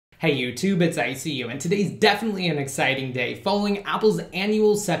Hey YouTube, it's ICU, and today's definitely an exciting day following Apple's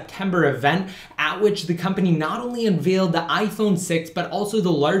annual September event at which the company not only unveiled the iPhone 6 but also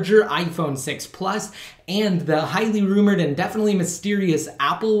the larger iPhone 6 Plus and the highly rumored and definitely mysterious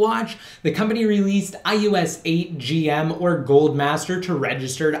Apple Watch. The company released iOS 8 GM or Gold Master to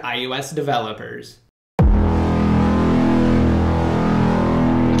registered iOS developers.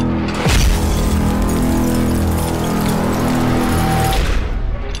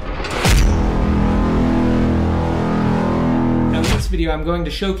 Video, I'm going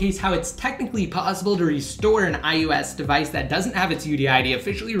to showcase how it's technically possible to restore an iOS device that doesn't have its UDID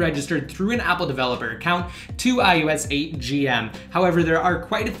officially registered through an Apple developer account to iOS 8 GM. However, there are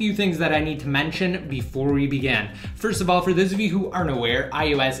quite a few things that I need to mention before we begin. First of all, for those of you who aren't aware,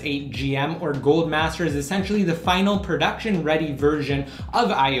 iOS 8 GM or Gold Master is essentially the final production-ready version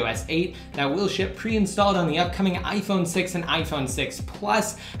of iOS 8 that will ship pre-installed on the upcoming iPhone 6 and iPhone 6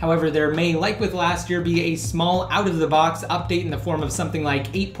 Plus. However, there may, like with last year, be a small out-of-the-box update in the form of something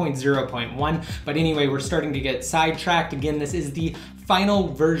like 8.0.1, but anyway, we're starting to get sidetracked. Again, this is the final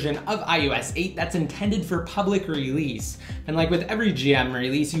version of iOS 8 that's intended for public release. And like with every GM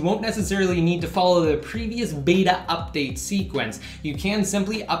release, you won't necessarily need to follow the previous beta update sequence. You can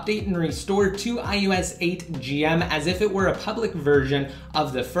simply update and restore to iOS 8 GM as if it were a public version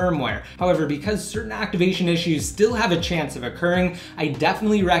of the firmware. However, because certain activation issues still have a chance of occurring, I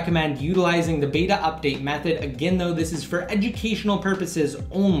definitely recommend utilizing the beta update method. Again, though, this is for educational purposes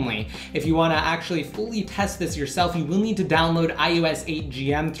only. If you want to actually fully test this yourself, you will need to download iOS 8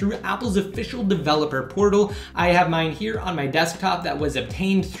 GM through Apple's official developer portal. I have mine here on my desktop that was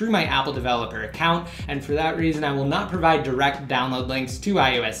obtained through my Apple developer account, and for that reason I will not provide direct download links to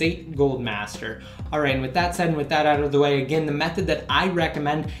iOS 8 Gold Master. Alright, and with that said and with that out of the way, again, the method that I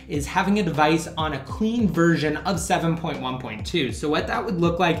recommend is having a device on a clean version of 7.1.2. So what that would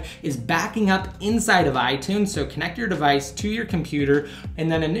look like is backing up inside of iTunes. So connect your device to your computer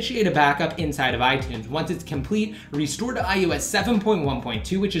and then initiate a backup inside of iTunes. Once it's complete, restore to iOS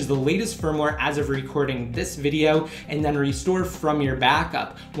 7.1.2, which is the latest firmware as of recording this video, and then restore from your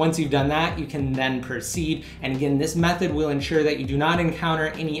backup. Once you've done that, you can then proceed. And again, this method will ensure that you do not encounter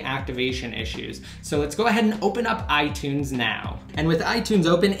any activation issues. So let's go ahead and open up iTunes now. And with iTunes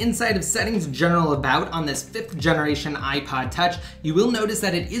open, inside of Settings General About on this 5th generation iPod Touch, you will notice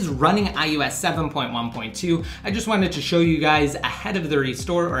that it is running iOS 7.1.2. I just wanted to show you guys ahead of the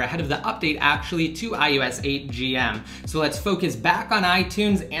restore, or ahead of the update actually, to iOS 8 GM. So let's focus back on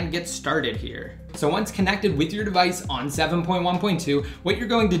iTunes and get started here. So once connected with your device on 7.1.2, what you're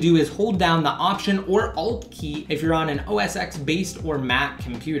going to do is hold down the Option or Alt key if you're on an OS X based or Mac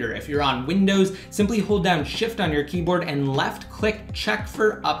computer. If you're on Windows, simply hold down Shift on your keyboard and left click Check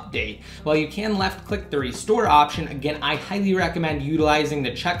for Update. While you can left click the Restore option, again, I highly recommend utilizing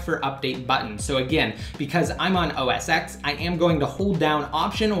the Check for Update button. So again, because I'm on OS X, I am going to hold down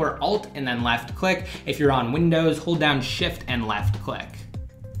Option or Alt and then left click. If you're on Windows, hold down Shift and left click.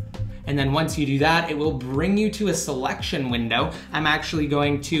 And then once you do that, it will bring you to a selection window. I'm actually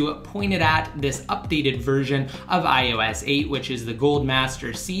going to point it at this updated version of iOS 8, which is the Gold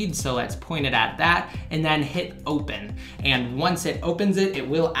Master Seed. So let's point it at that and then hit open. And once it opens it, it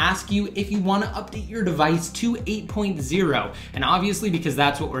will ask you if you want to update your device to 8.0. And obviously, because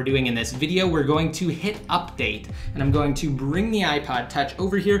that's what we're doing in this video, we're going to hit update. And I'm going to bring the iPod Touch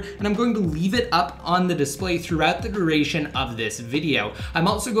over here and I'm going to leave it up on the display throughout the duration of this video. I'm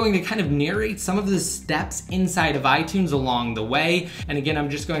also going to kind of narrate some of the steps inside of iTunes along the way. And again, I'm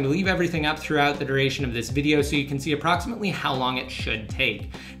just going to leave everything up throughout the duration of this video so you can see approximately how long it should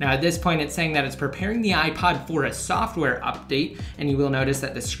take. Now at this point, it's saying that it's preparing the iPod for a software update, and you will notice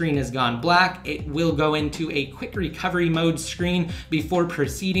that the screen has gone black. It will go into a quick recovery mode screen before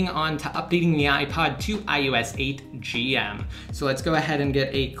proceeding on to updating the iPod to iOS 8 GM. So let's go ahead and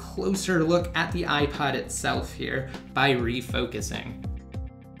get a closer look at the iPod itself here by refocusing.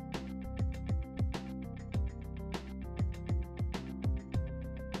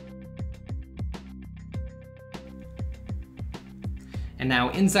 And now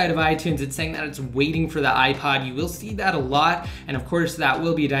inside of iTunes, it's saying that it's waiting for the iPod. You will see that a lot. And of course, that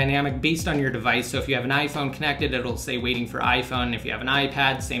will be dynamic based on your device. So if you have an iPhone connected, it'll say waiting for iPhone. If you have an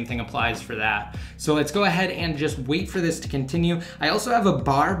iPad, same thing applies for that. So let's go ahead and just wait for this to continue. I also have a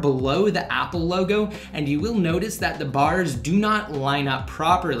bar below the Apple logo, and you will notice that the bars do not line up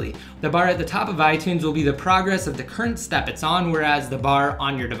properly. The bar at the top of iTunes will be the progress of the current step it's on, whereas the bar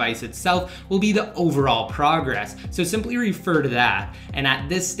on your device itself will be the overall progress. So simply refer to that. And at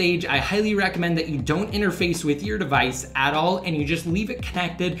this stage, I highly recommend that you don't interface with your device at all and you just leave it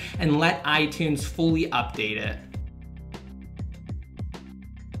connected and let iTunes fully update it.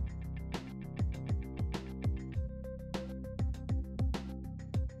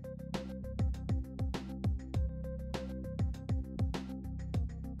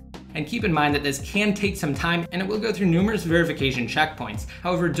 And keep in mind that this can take some time and it will go through numerous verification checkpoints.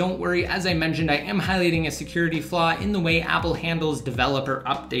 However, don't worry, as I mentioned, I am highlighting a security flaw in the way Apple handles developer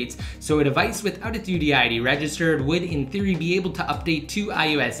updates. So a device without its UDID registered would in theory be able to update to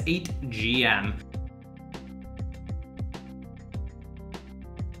iOS 8 GM.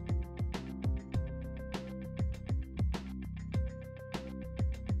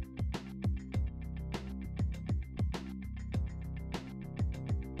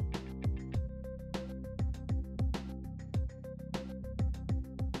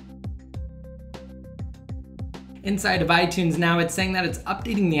 Inside of iTunes now, it's saying that it's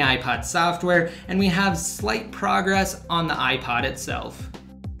updating the iPod software, and we have slight progress on the iPod itself.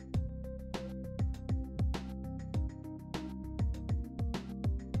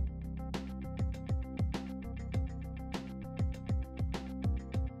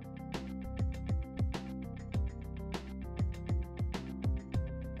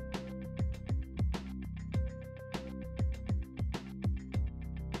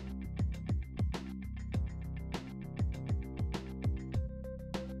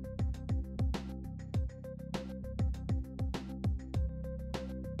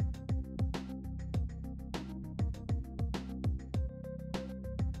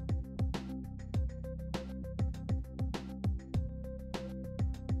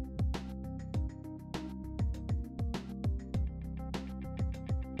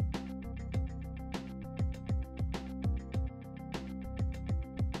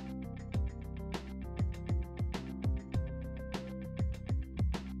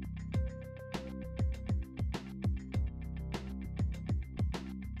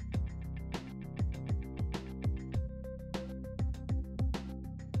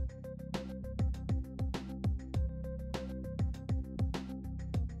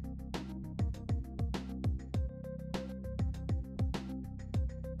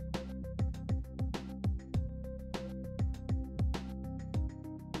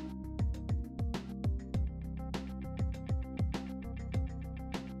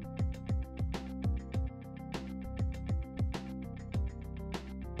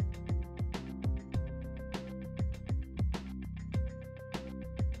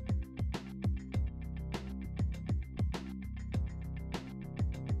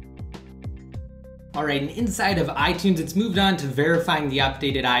 Alright, and inside of iTunes, it's moved on to verifying the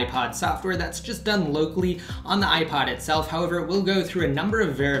updated iPod software. That's just done locally on the iPod itself. However, it will go through a number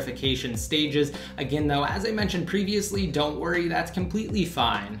of verification stages. Again though, as I mentioned previously, don't worry, that's completely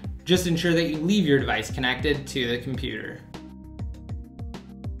fine. Just ensure that you leave your device connected to the computer.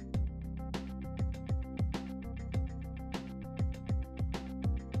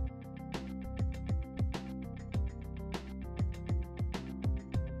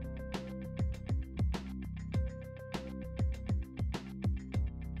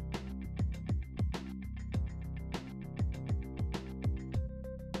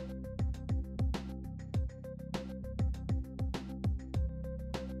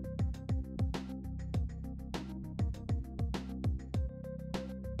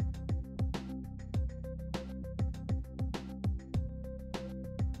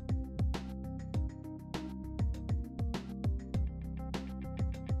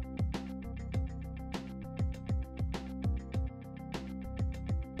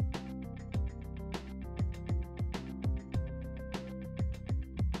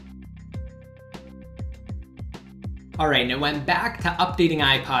 Alright, and it went back to updating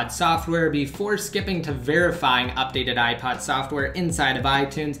iPod software before skipping to verifying updated iPod software inside of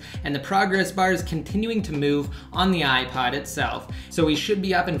iTunes, and the progress bar is continuing to move on the iPod itself, so we should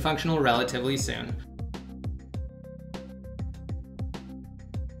be up and functional relatively soon.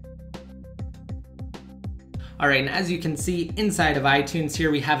 Alright, and as you can see inside of iTunes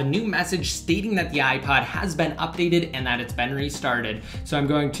here, we have a new message stating that the iPod has been updated and that it's been restarted. So I'm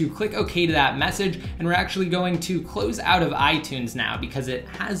going to click OK to that message, and we're actually going to close out of iTunes now because it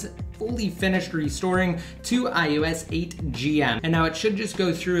has fully finished restoring to iOS 8 GM. And now it should just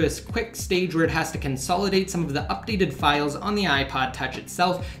go through a quick stage where it has to consolidate some of the updated files on the iPod Touch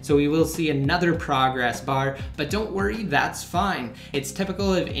itself, so we will see another progress bar, but don't worry, that's fine. It's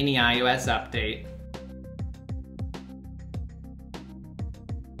typical of any iOS update.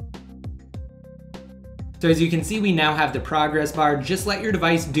 So as you can see, we now have the progress bar. Just let your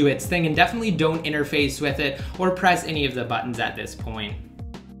device do its thing and definitely don't interface with it or press any of the buttons at this point.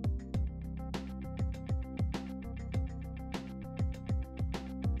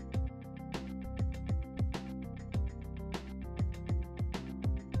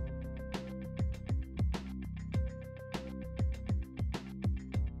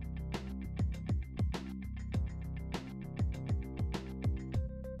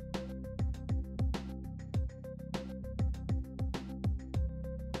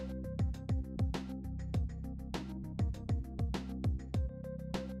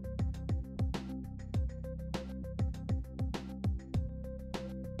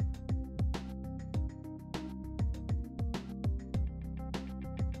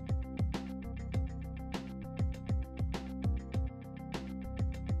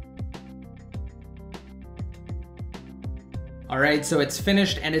 All right, so it's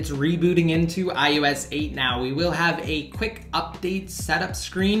finished and it's rebooting into iOS 8 now. We will have a quick update setup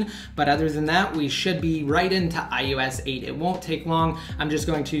screen, but other than that, we should be right into iOS 8. It won't take long. I'm just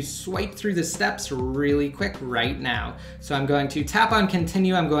going to swipe through the steps really quick right now. So I'm going to tap on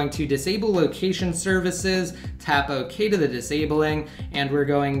continue. I'm going to disable location services, tap OK to the disabling, and we're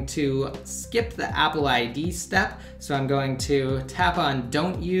going to skip the Apple ID step. So I'm going to tap on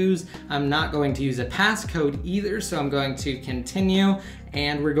don't use. I'm not going to use a passcode either, so I'm going to continue,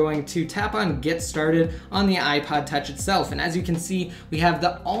 and we're going to tap on get started on the iPod Touch itself. And as you can see, we have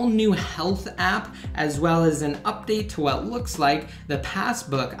the all new health app, as well as an update to what looks like the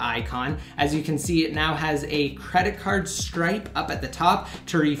passbook icon. As you can see, it now has a credit card stripe up at the top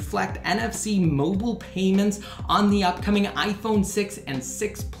to reflect NFC mobile payments on the upcoming iPhone 6 and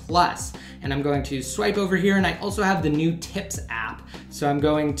 6 Plus. And I'm going to swipe over here, and I also have the new Tips app. So I'm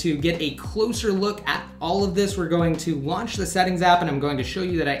going to get a closer look at all of this. We're going to launch the settings app, and I'm going to show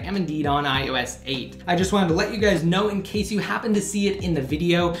you that I am indeed on iOS 8. I just wanted to let you guys know, in case you happen to see it in the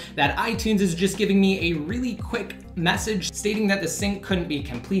video, that iTunes is just giving me a really quick message stating that the sync couldn't be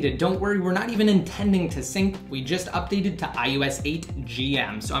completed. Don't worry, we're not even intending to sync. We just updated to iOS 8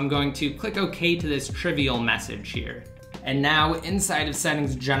 GM. So I'm going to click OK to this trivial message here. And now inside of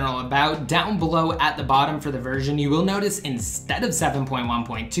Settings General About, down below at the bottom for the version, you will notice instead of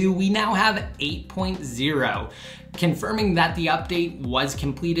 7.1.2, we now have 8.0, confirming that the update was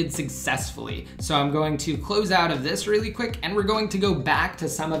completed successfully. So I'm going to close out of this really quick, and we're going to go back to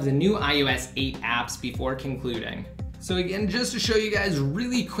some of the new iOS 8 apps before concluding. So again, just to show you guys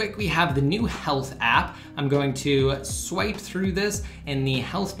really quick, we have the new health app. I'm going to swipe through this. In the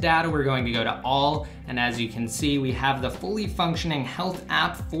health data, we're going to go to all, and as you can see, we have the fully functioning health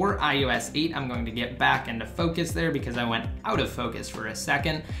app for iOS 8. I'm going to get back into focus there because I went out of focus for a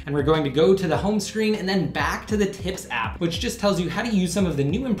second. And we're going to go to the home screen and then back to the Tips app, which just tells you how to use some of the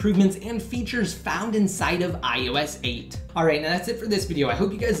new improvements and features found inside of iOS 8. All right, now that's it for this video. I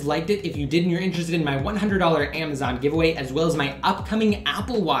hope you guys liked it. If you did and you're interested in my $100 Amazon giveaway, as well as my upcoming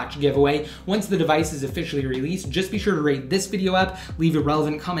Apple Watch giveaway, once the device is officially released, just be sure to rate this video up, leave a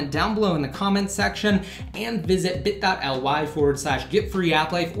relevant comment down below in the comments section, and visit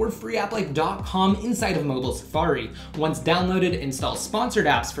bit.ly/getfreeapplife or freeapplife.com inside of mobile Safari. Once downloaded, install sponsored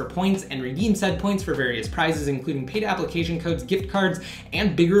apps for points and redeem said points for various prizes, including paid application codes, gift cards,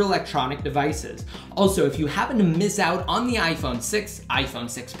 and bigger electronic devices. Also, if you happen to miss out on the iPhone 6, iPhone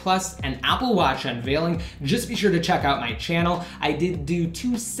 6 Plus, and Apple Watch unveiling, just be sure to check out my channel. I did do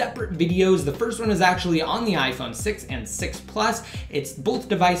 2 separate videos. The first one is actually on the iPhone 6 and 6 Plus. It's both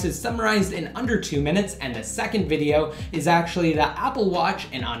devices summarized in under 2 minutes, and the second video is actually the Apple Watch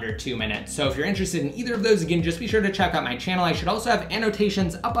in under 2 minutes. So if you're interested in either of those, again, just be sure to check out my channel. I should also have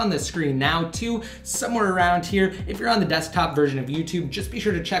annotations up on the screen now too, somewhere around here. If you're on the desktop version of YouTube, just be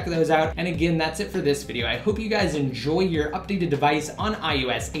sure to check those out. And again, that's it for this video. I hope you guys enjoy your updated device on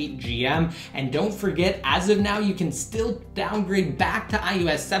iOS 8 GM. And don't forget, as of now, you can still downgrade back to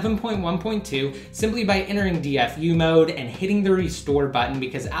iOS 7.1.2 simply by entering DFU mode and hitting the restore button,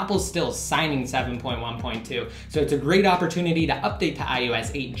 because Apple's still signing 7.1.2. So it's a great opportunity to update to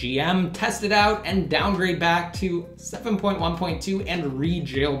iOS 8 GM, test it out, and downgrade back to 7.1.2 and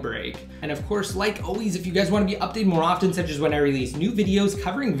re-jailbreak. And of course, like always, if you guys want to be updated more often, such as when I release new videos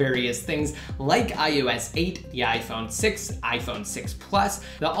covering various things like iOS 8, the iPhone 6, iPhone 6 Plus,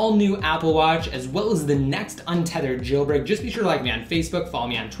 the all-new Apple Watch, as well as the next untethered jailbreak, just be sure to like me on Facebook, follow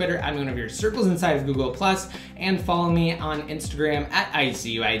me on Twitter, add me one of your circles inside of Google+, and follow me on Instagram at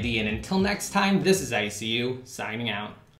iCrackUriDevice. And until next time, this is ICU, signing out.